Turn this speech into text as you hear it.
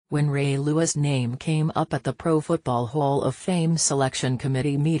When Ray Lewis' name came up at the Pro Football Hall of Fame Selection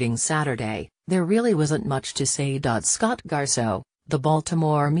Committee meeting Saturday, there really wasn't much to say. Scott Garceau, the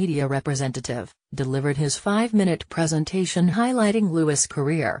Baltimore media representative, delivered his 5-minute presentation highlighting Lewis'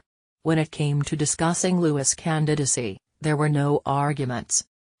 career. When it came to discussing Lewis' candidacy, there were no arguments.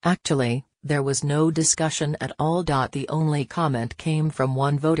 Actually, there was no discussion at all. The only comment came from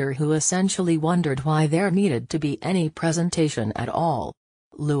one voter who essentially wondered why there needed to be any presentation at all.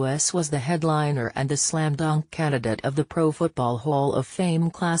 Lewis was the headliner and the slam dunk candidate of the Pro Football Hall of Fame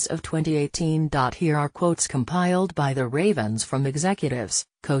class of 2018. Here are quotes compiled by the Ravens from executives,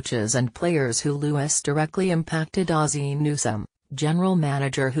 coaches and players who Lewis directly impacted. Ozzie Newsome, general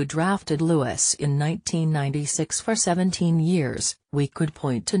manager who drafted Lewis in 1996 for 17 years, "We could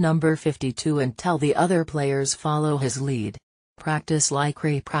point to number 52 and tell the other players follow his lead. Practice like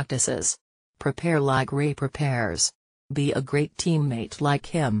Ray practices. Prepare like Ray prepares. Be a great teammate like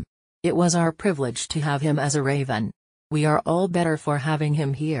him. It was our privilege to have him as a Raven. We are all better for having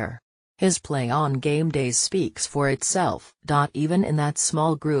him here. His play on game days speaks for itself." Even in that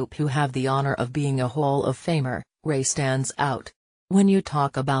small group who have the honor of being a Hall of Famer, Ray stands out. When you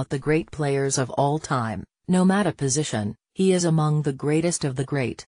talk about the great players of all time, no matter position, he is among the greatest of the great.